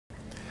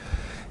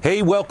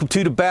Hey, welcome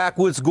to the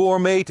Backwoods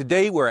Gourmet.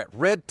 Today we're at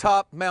Red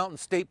Top Mountain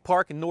State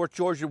Park in North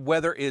Georgia.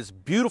 Weather is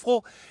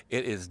beautiful.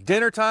 It is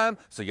dinner time,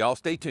 so y'all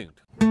stay tuned.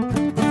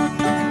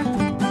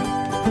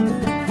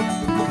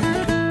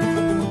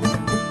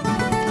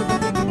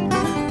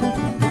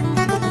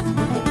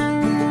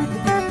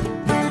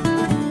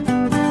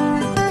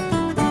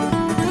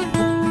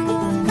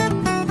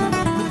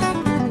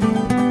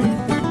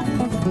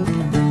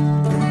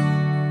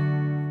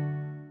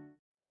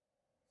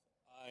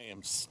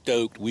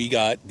 Stoked. We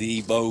got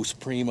the most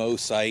primo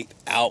site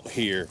out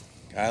here.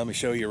 Let me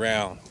show you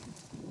around.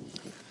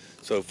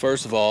 So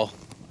first of all,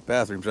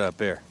 bathroom's up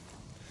there.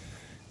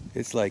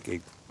 It's like a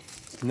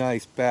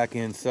nice back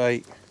end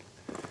site.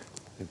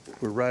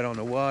 We're right on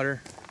the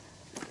water.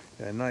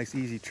 Got a nice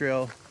easy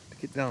trail to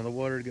get down the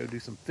water to go do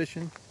some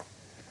fishing.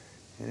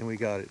 And we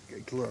got a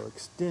little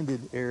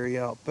extended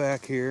area out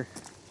back here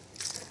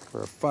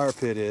where a fire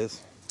pit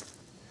is.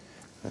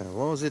 And as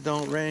long as it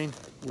don't rain,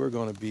 we're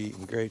going to be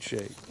in great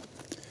shape.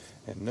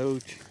 And no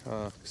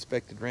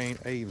expected rain.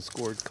 I even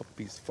scored a couple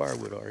pieces of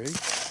firewood already.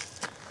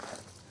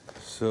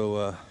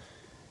 So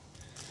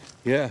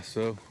yeah,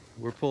 so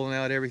we're pulling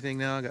out everything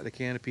now. Got the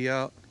canopy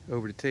out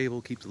over the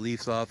table, keep the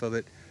leaves off of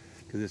it,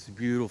 because it's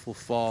beautiful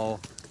fall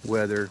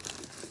weather.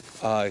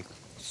 I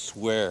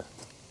swear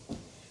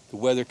the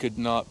weather could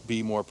not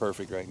be more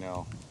perfect right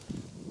now.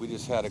 We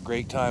just had a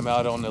great time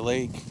out on the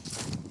lake,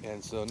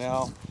 and so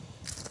now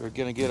we're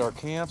gonna get our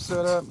camp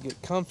set up, get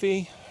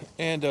comfy,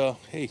 and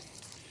hey,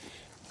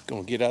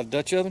 gonna get out a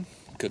Dutch oven,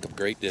 cook a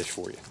great dish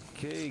for you.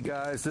 Okay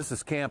guys, this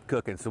is camp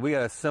cooking. So we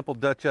got a simple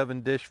Dutch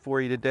oven dish for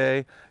you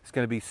today. It's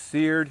gonna be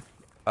seared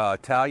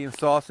Italian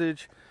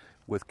sausage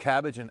with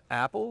cabbage and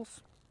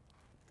apples.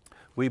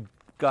 We've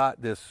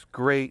got this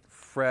great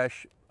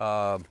fresh,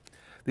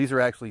 these are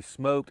actually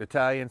smoked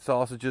Italian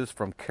sausages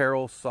from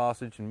Carol's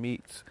Sausage and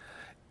Meats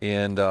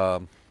in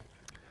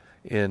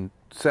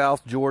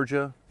South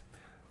Georgia.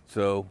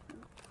 So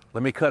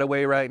let me cut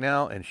away right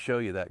now and show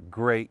you that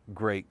great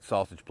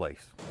sausage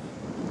place.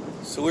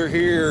 So we're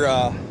here,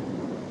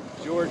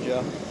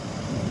 Georgia.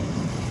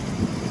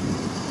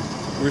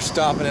 We're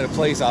stopping at a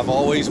place I've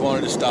always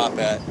wanted to stop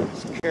at.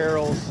 It's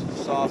Carol's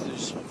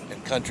Sausage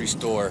and Country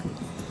Store.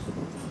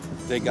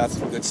 They got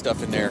some good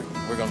stuff in there.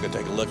 We're gonna go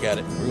take a look at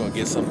it. We're gonna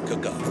get something to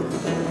cook up.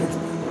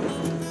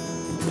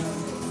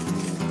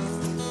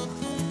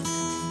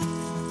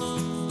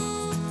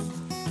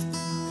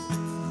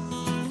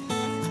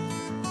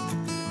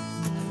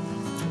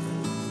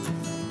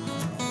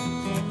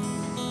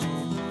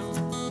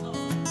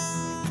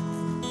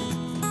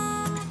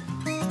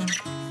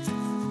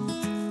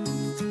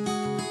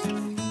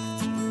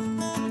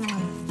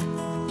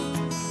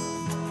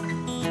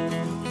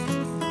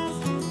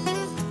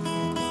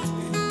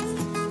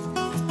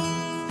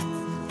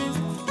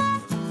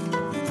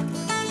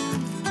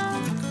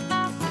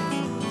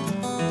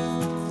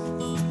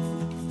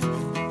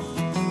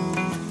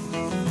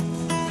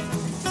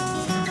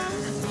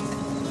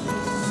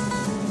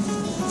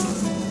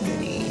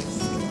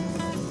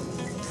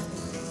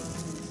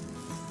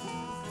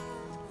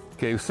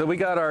 Okay, so we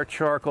got our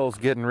charcoals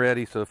getting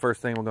ready. So the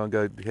first thing we're going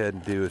to go ahead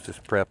and do is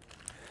just prep.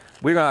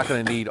 We're not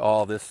going to need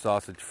all this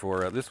sausage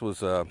for this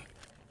was a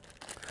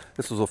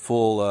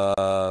full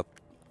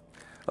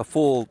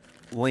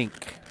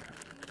link.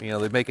 You know,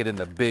 they make it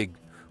into big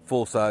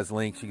full-size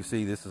links. You can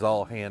see this is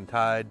all hand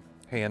tied,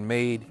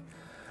 handmade.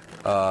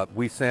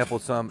 We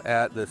sampled some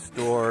at the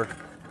store.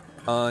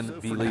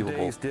 Unbelievable. So for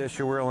today's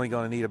dish, we're only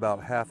going to need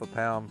about half a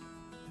pound.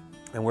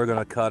 And we're going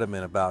to cut them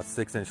in about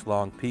 6-inch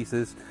long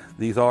pieces.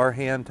 These are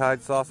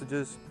hand-tied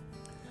sausages,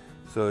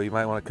 so you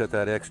might want to cut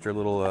that extra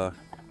little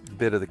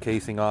bit of the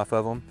casing off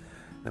of them.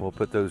 And we'll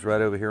put those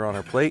right over here on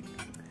our plate.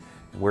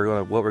 And what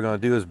we're going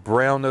to do is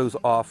brown those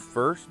off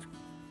first.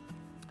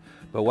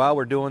 But while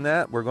we're doing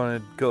that, we're going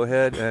to go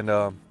ahead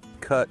and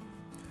cut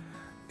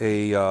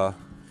a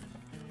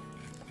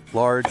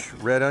large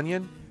red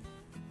onion,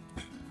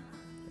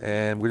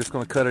 and we're just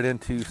going to cut it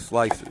into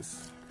slices.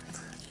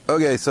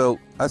 Okay, so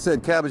I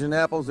said cabbage and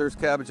apples. There's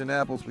cabbage and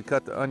apples. We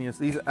cut the onions.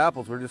 These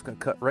apples we're just going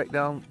to cut right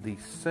down the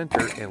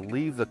center and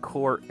leave the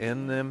core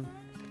in them.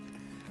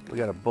 We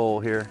got a bowl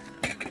here.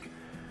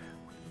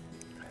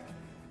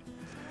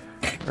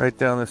 Right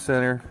down the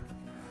center.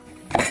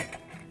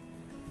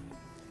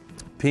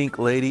 Pink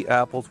Lady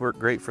apples work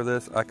great for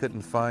this. I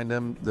couldn't find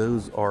them.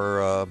 Those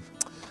are,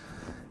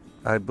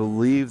 I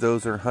believe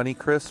those are Honey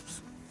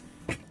Crisps.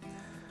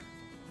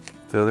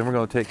 So then we're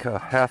going to take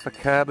half a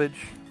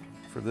cabbage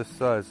for this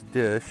size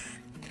dish.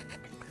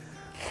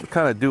 We're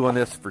kind of doing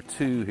this for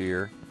two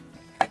here,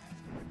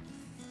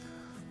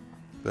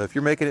 but if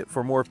you're making it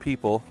for more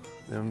people,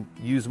 then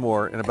use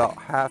more in about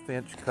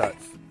 1/2-inch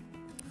cuts.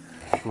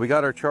 So we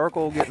got our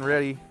charcoal getting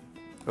ready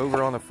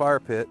over on the fire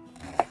pit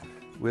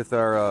with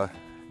our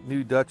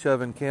new Dutch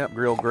oven camp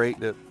grill grate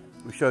that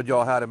we showed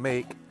y'all how to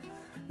make.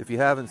 If you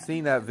haven't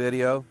seen that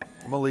video,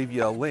 I'm gonna leave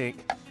you a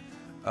link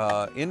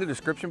in the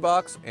description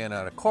box, and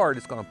on a card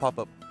it's gonna pop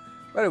up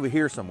right over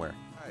here somewhere.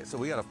 All right, so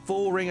we got a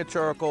full ring of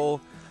charcoal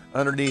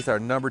underneath our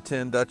number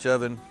 10 Dutch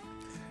oven,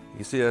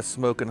 You see us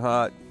smoking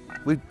hot.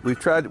 We've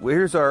tried.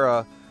 Here's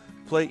our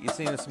plate you've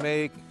seen us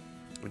make.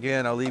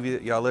 Again, I'll leave you.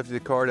 Y'all left you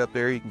the card up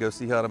there. You can go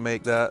see how to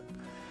make that.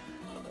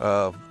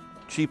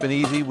 Cheap and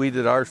easy. We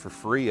did ours for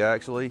free,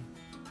 actually.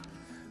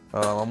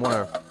 I'm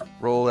gonna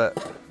roll that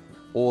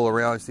oil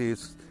around. See,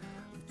 it's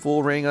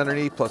full ring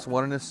underneath, plus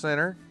one in the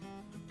center.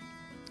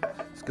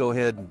 Let's go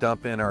ahead and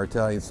dump in our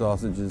Italian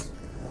sausages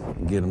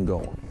and get them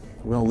going.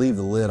 We're gonna leave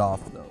the lid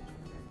off though.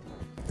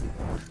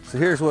 So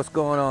here's what's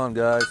going on,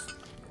 guys.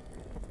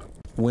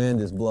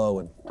 Wind is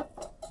blowing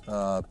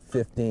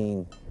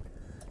 15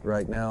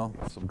 right now.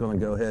 So I'm gonna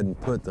go ahead and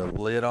put the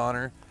lid on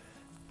her,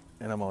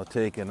 and I'm gonna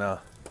take and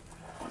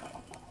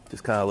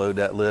just kind of load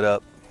that lid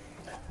up.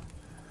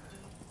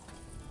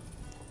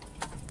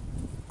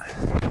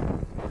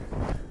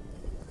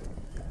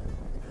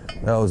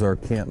 That was our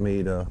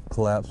camp-made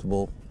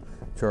collapsible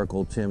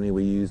charcoal chimney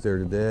we used there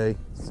today.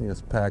 See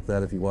us pack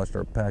that if you watched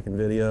our packing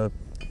video.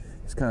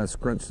 Just kind of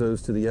scrunch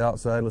those to the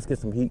outside. Let's get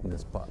some heat in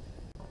this pot.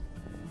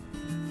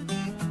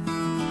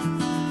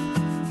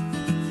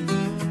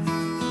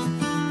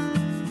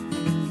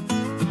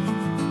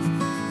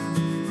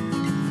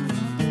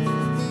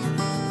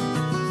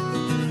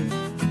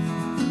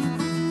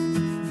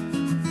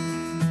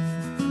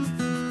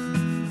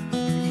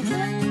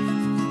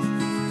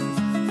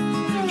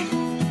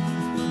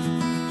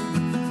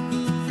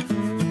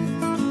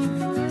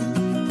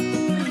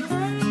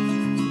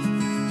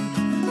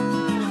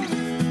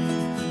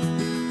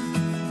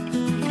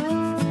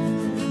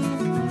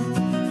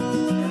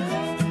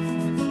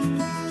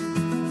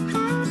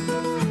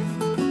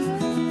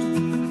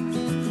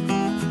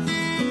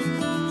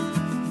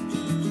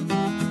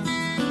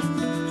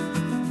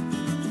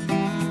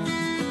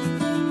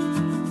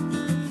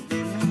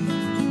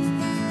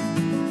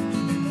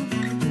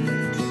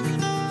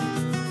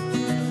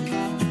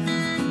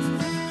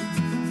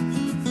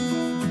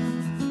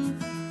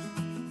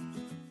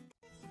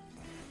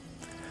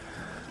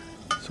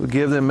 So we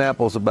give them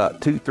apples about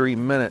 2-3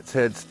 minutes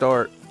head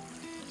start.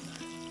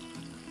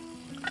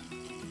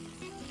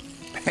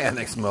 Man,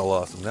 they smell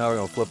awesome. Now we're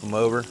gonna flip them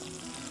over.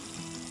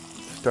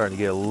 Starting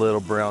to get a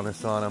little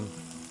brownness on them.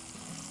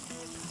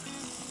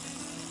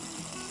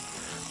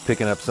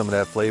 Picking up some of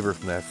that flavor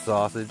from that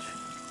sausage.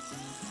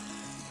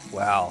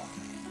 Wow.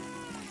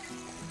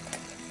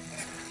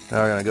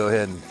 Now we're gonna go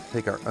ahead and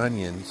take our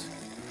onions,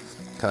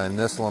 kind of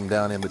nestle them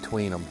down in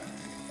between them.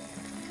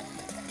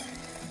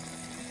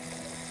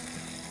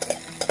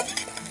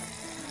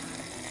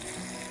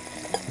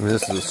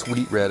 This is a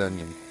sweet red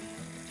onion.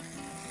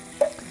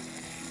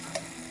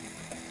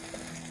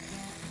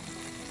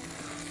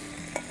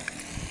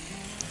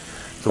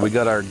 So we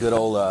got our good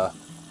old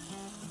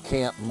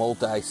camp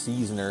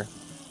multi-seasoner.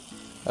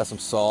 That's some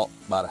salt,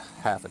 about a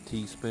half a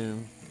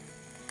teaspoon.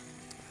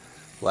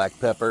 Black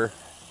pepper,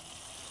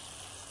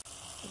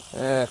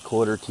 a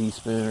quarter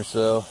teaspoon or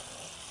so.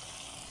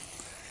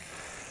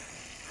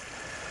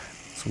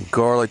 Some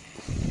garlic,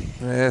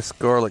 that's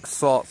garlic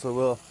salt, so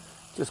we'll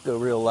just go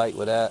real light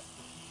with that.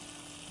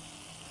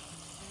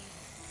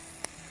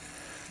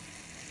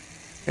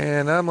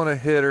 And I'm gonna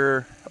hit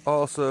her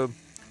also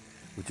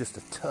with just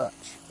a touch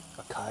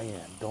of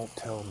cayenne. Don't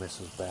tell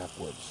Mrs.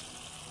 Backwoods.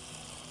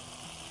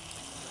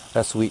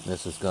 That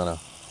sweetness is gonna,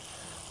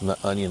 from the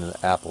onion and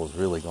the apple, is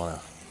really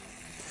gonna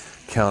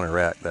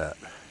counteract that.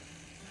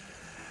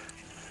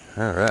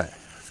 All right,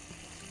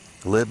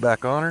 lid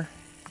back on her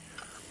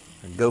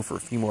and go for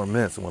a few more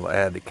minutes, and we'll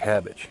add the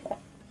cabbage.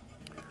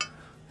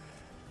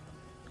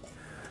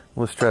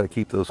 Let's try to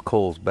keep those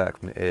coals back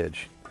from the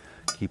edge.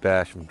 Keep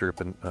ash from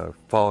dripping,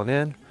 falling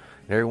in.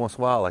 And every once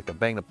in a while, I like to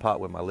bang the pot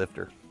with my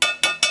lifter.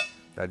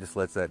 That just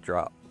lets that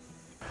drop.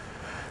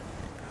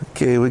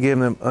 Okay, we gave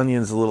them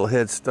onions a little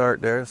head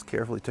start there. Let's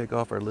carefully take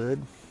off our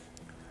lid.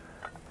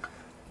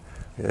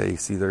 Yeah, you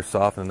see they're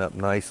softening up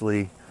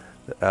nicely.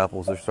 The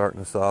apples are starting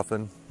to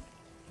soften.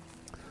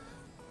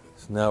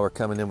 So now we're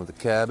coming in with the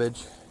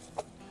cabbage.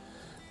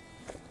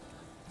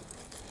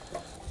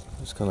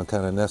 Just gonna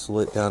kind of nestle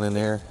it down in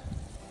there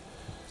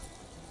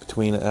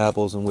between the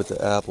apples and with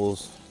the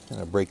apples.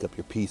 Kind of break up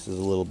your pieces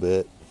a little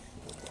bit.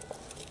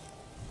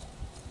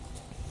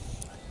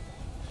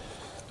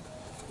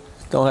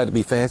 Don't have to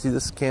be fancy.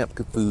 This is camp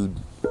food.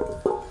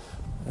 All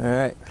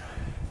right,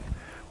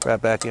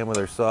 right back in with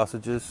our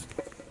sausages.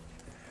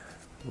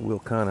 We'll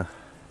kind of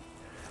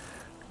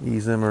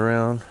ease them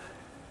around.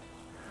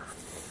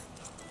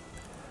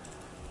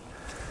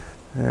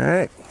 All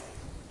right.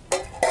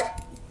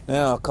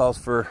 Now it calls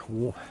for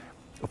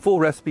a full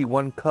recipe,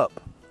 1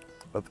 cup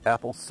of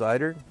apple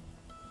cider.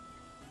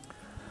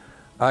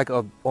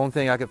 Only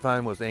thing I could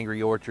find was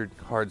Angry Orchard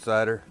hard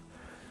cider,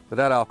 but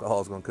that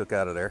alcohol is going to cook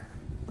out of there.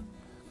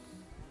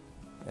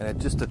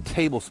 And just a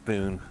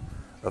tablespoon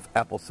of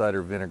apple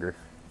cider vinegar,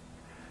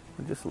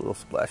 and just a little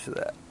splash of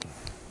that.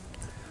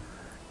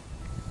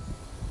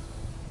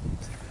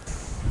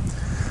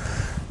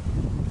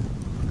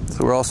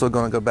 So we're also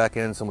going to go back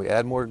in, so we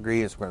add more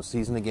ingredients. We're going to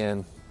season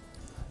again.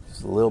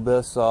 Just a little bit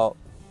of salt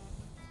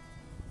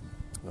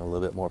and a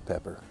little bit more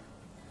pepper.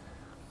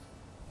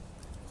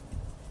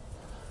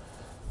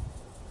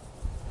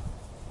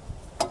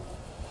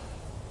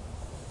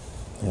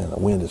 Man, the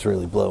wind is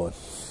really blowing.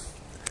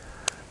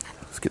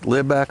 Let's get the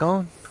lid back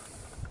on.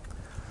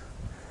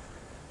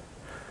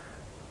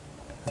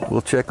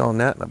 We'll check on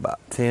that in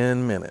about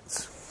 10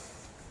 minutes.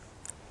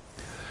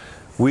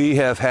 We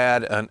have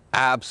had an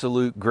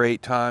absolute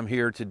great time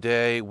here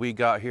today. We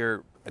got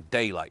here at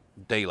daylight.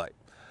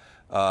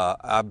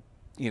 I'm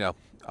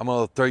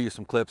gonna throw you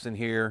some clips in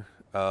here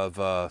of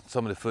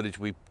some of the footage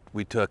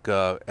we took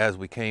as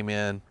we came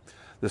in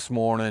this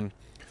morning.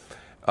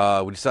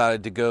 We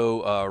decided to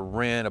go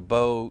rent a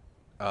boat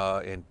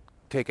and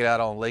take it out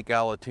on Lake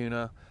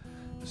Allatoona.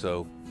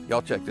 So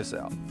y'all check this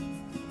out.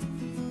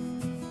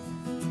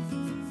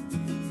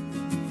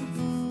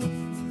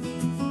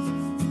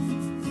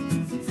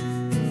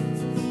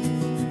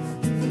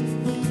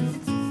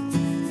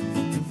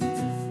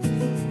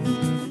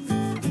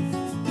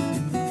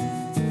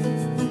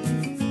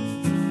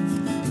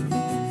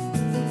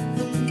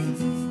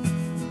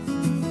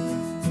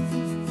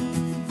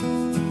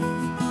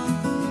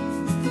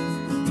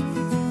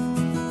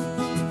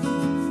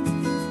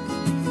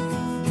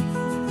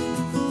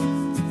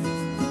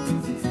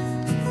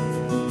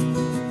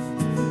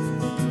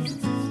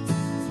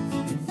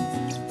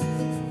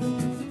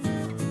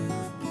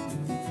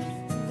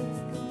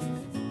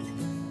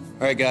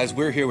 All right, guys,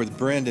 we're here with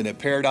Brendan at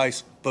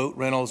Paradise Boat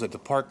Rentals at the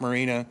Park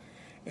Marina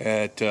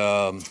at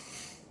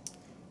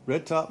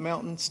Red Top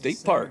Mountain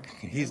State Park.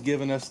 He's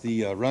given us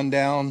the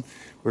rundown.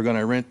 We're going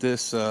to rent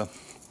this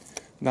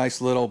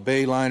nice little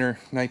Bayliner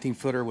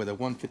 19-footer with a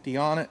 150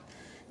 on it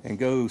and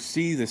go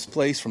see this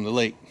place from the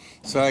lake.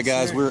 So, all right,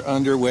 guys, we're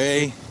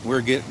underway.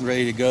 We're getting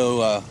ready to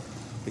go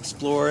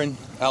exploring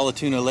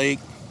Allatoona Lake.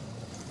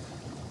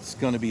 It's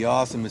going to be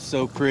awesome. It's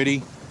so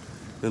pretty.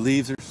 The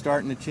leaves are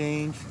starting to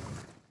change.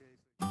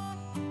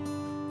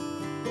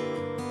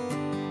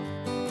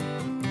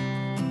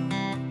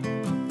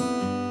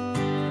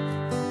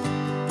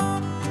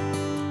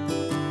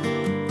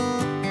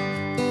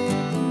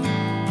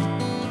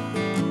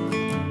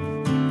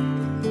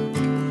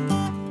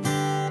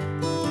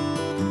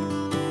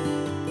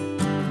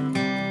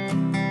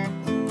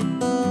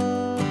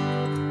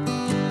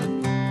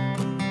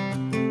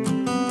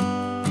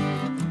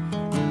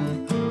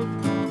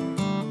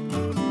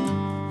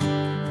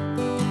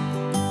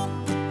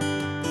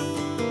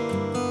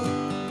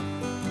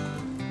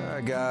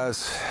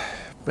 Guys,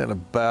 been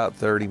about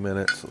 30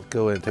 minutes. Let's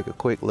go ahead and take a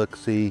quick look.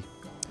 See,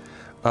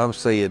 I'm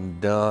saying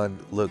done.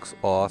 Looks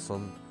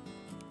awesome.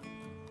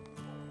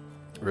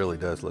 It really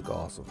does look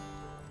awesome.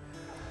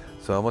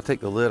 So I'm gonna take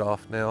the lid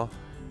off now.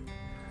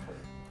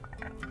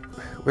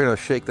 We're gonna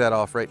shake that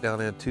off right down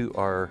into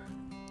our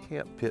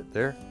camp pit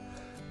there.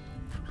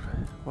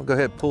 I'll go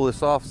ahead and pull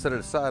this off, set it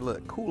aside, let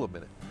it cool a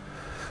minute.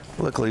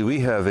 Luckily we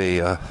have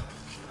a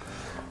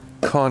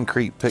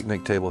concrete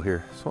picnic table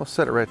here, so I'll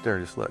set it right there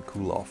and just let it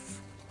cool off.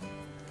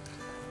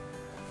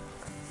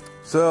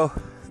 So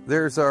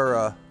there's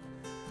our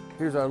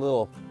here's our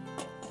little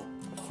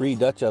free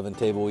Dutch oven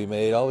table we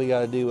made. All we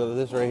got to do with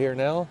this right here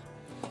now,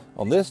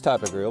 on this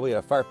type of grill, we got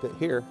a fire pit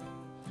here,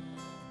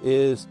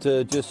 is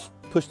to just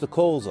push the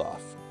coals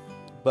off.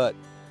 But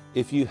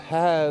if you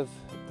have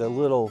the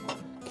little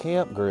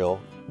camp grill,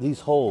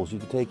 these holes, you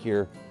can take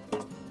your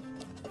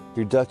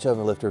Dutch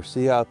oven lifter.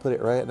 See how I put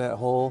it right in that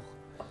hole?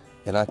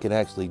 And I can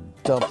actually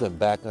dump them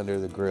back under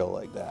the grill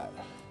like that.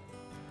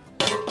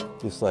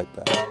 Just like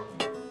that.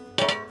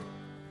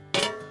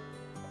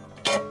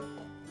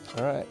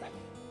 All right.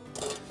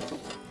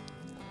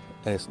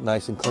 And it's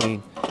nice and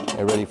clean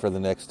and ready for the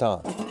next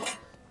time.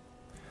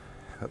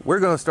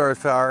 We're gonna start a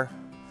fire,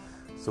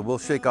 so we'll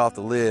shake off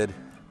the lid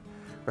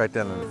right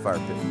down in the fire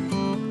pit.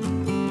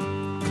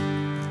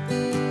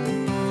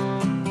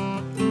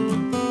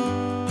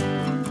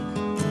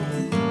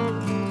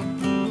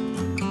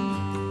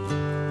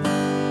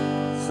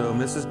 So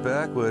Mrs.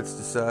 Backwoods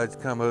decides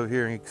to come over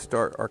here and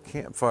start our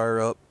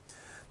campfire up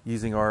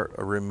using our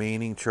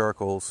remaining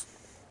charcoals.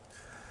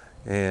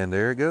 And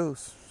there it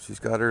goes. She's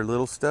got her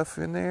little stuff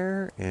in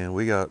there, and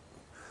we got a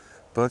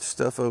bunch of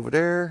stuff over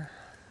there.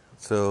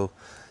 So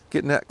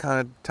getting that kind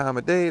of time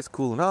of day, it's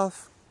cooling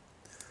off.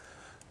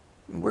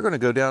 And we're gonna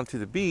go down to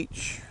the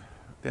beach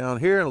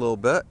down here in a little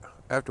bit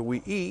after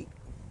we eat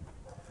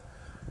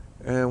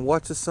and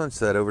watch the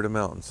sunset over the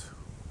mountains.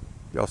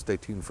 Y'all stay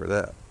tuned for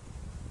that.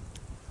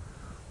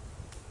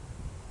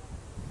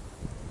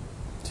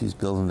 She's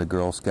building the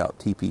Girl Scout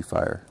teepee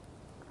fire.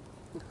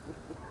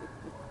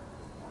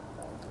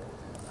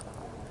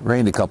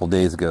 Rained a couple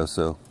days ago,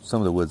 so some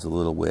of the wood's a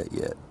little wet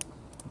yet.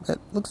 It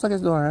looks like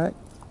it's doing all right.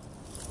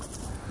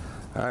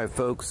 All right,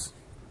 folks,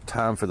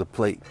 time for the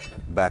plate,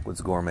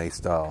 Backwoods Gourmet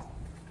style.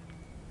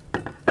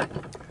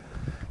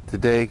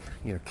 Today,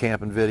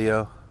 camping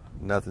video,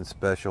 nothing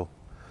special.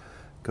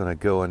 Gonna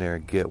go in there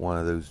and get one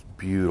of those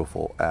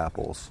beautiful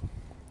apples.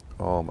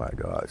 Oh my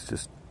God, it's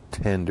just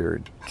tender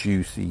and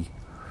juicy.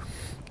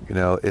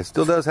 It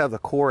still does have the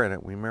core in it.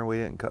 Remember, we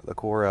didn't cut the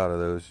core out of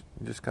those.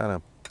 You just kind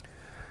of,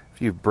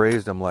 if you've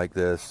braised them like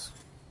this,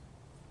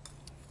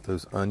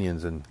 those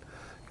onions and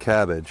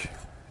cabbage,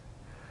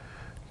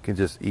 you can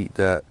just eat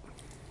that,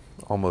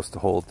 almost the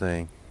whole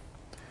thing.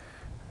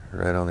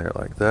 right on there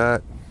like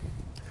that.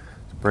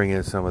 Let's bring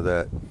in some of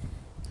that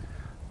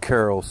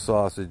Carol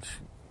sausage,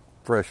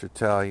 fresh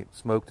Italian,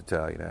 smoked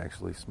Italian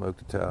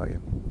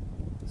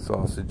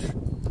sausage.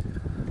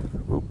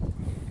 Oop.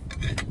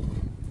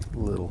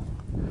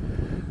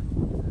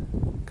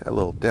 Got a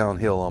little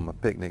downhill on my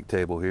picnic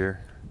table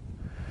here.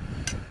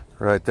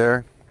 Right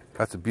there.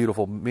 That's a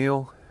beautiful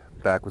meal,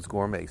 Backwoods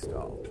Gourmet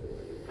style.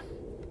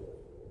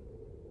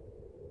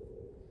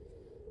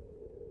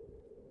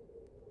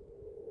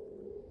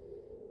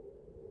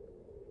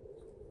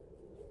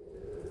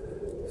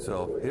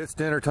 So it's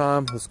dinner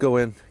time. Let's go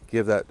in,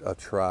 give that a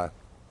try.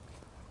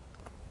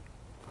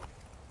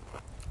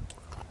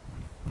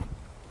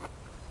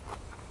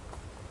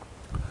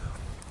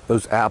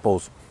 Those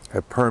apples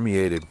have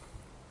permeated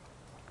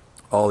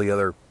all the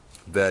other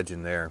veg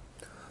in there.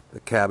 The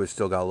cabbage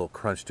still got a little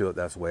crunch to it.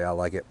 That's the way I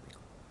like it.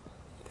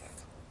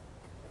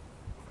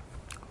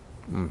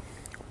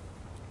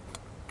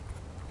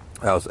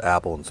 That was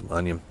apple and some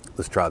onion.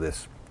 Let's try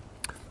this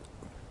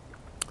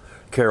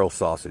Carol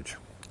sausage.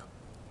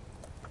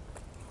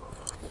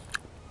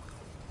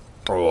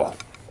 Oh.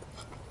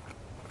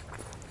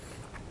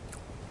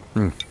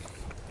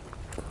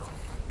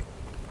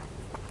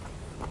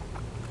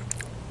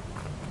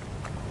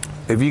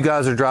 If you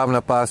guys are driving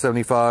up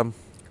I-75,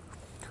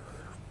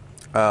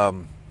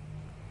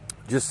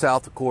 just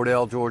south of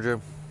Cordell,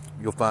 Georgia,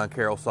 you'll find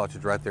Carol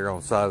sausage right there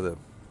on the side of the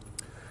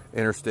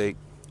interstate.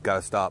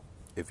 Gotta stop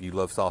if you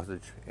love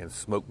sausage and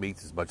smoked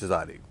meats as much as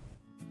I do.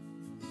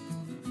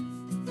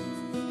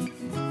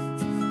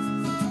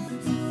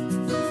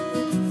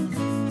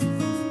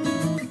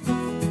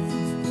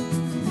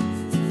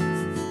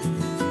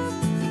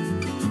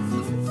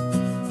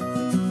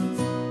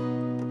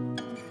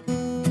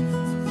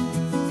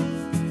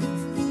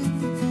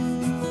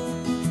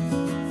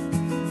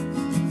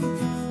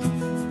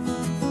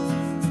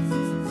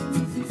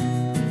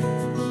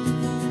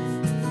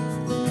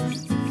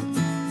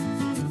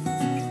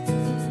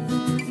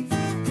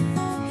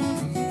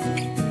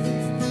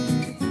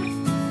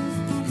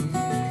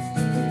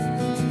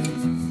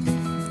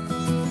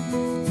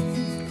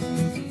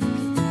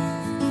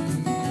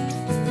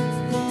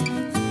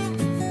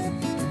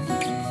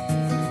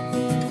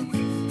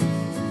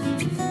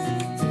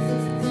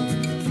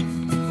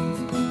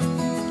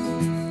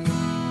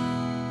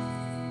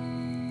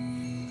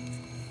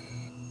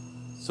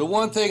 So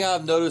one thing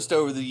I've noticed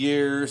over the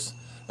years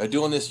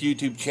doing this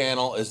YouTube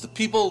channel is the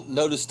people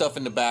notice stuff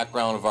in the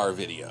background of our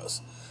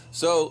videos.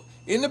 So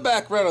in the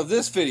background of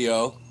this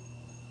video,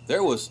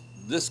 there was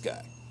this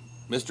guy,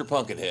 Mr.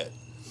 Pumpkinhead.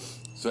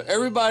 So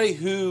everybody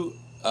who,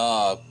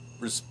 down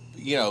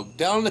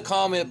in the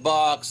comment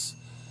box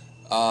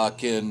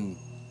can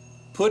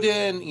put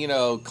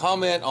in,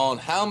 comment on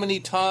how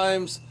many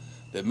times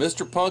that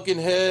Mr.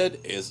 Pumpkinhead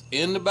is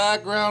in the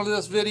background of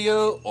this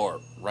video, or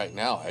right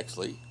now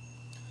actually.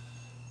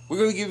 We're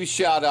going to give you a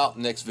shout out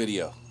in the next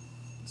video.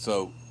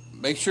 So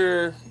make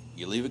sure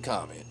you leave a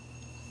comment.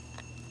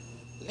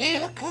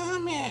 Leave a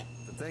comment.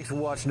 Thanks for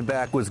watching the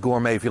Backwoods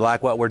Gourmet. If you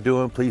like what we're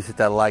doing, please hit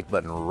that like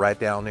button right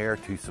down there.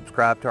 To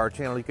subscribe to our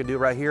channel, you can do it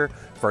right here.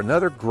 For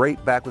another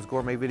great Backwoods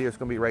Gourmet video, it's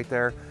going to be right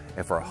there.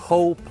 And for a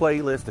whole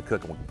playlist of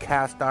cooking with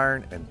cast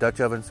iron and Dutch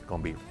ovens, it's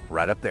going to be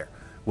right up there.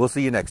 We'll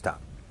see you next time.